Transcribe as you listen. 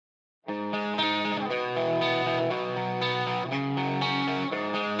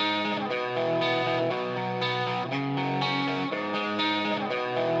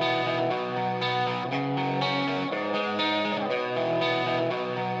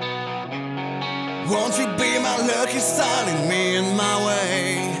Won't you be my lucky star, lead me in my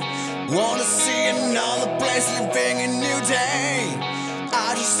way? Wanna see another place, living a new day.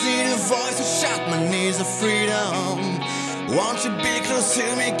 I just need a voice to shout my knees of freedom. Won't you be close to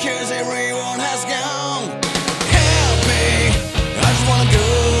me, cause everyone has gone. Help me, I just wanna go.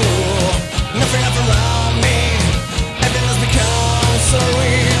 Nothing left around me, everything has become so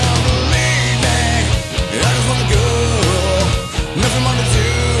real. Believe me, I just wanna go. Nothing more to do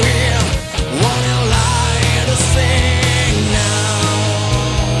here. One in light to sing now.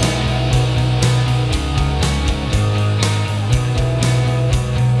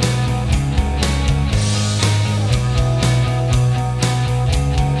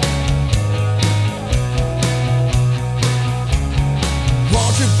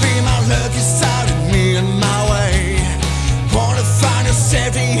 Won't you be my lucky star, lead me in my way? Wanna find your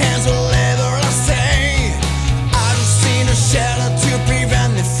safety hands wherever I stay. I just need a shelter to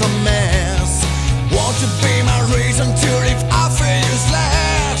prevent me from mess. Won't you be my reason to live? I feel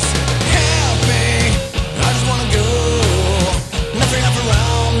useless. Help me, I just wanna go. Nothing left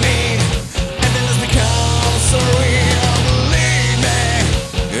around me, everything has become so real. Believe me,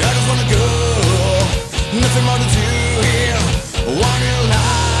 I just wanna go. Nothing more to do here. One in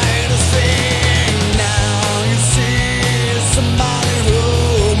light to sing now. You see somebody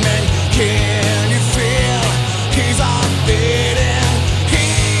roaming, can you feel his heart beating? He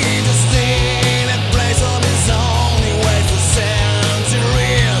just need a place of his own. He waits for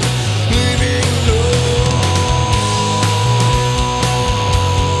centuries, living alone.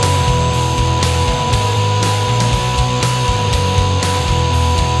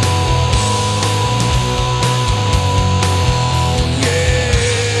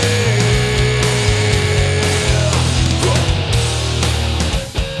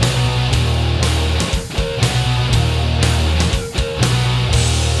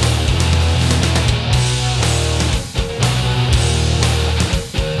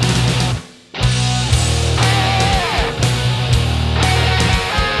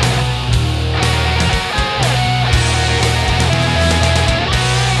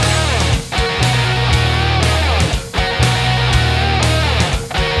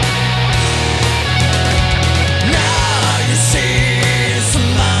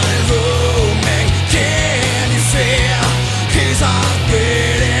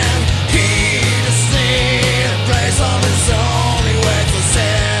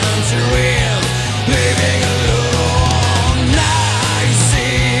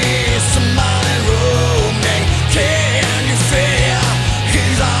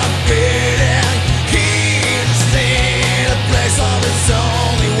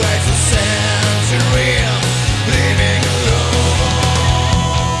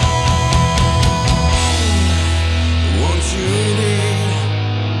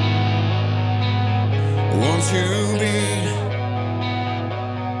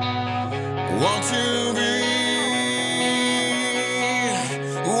 Want to be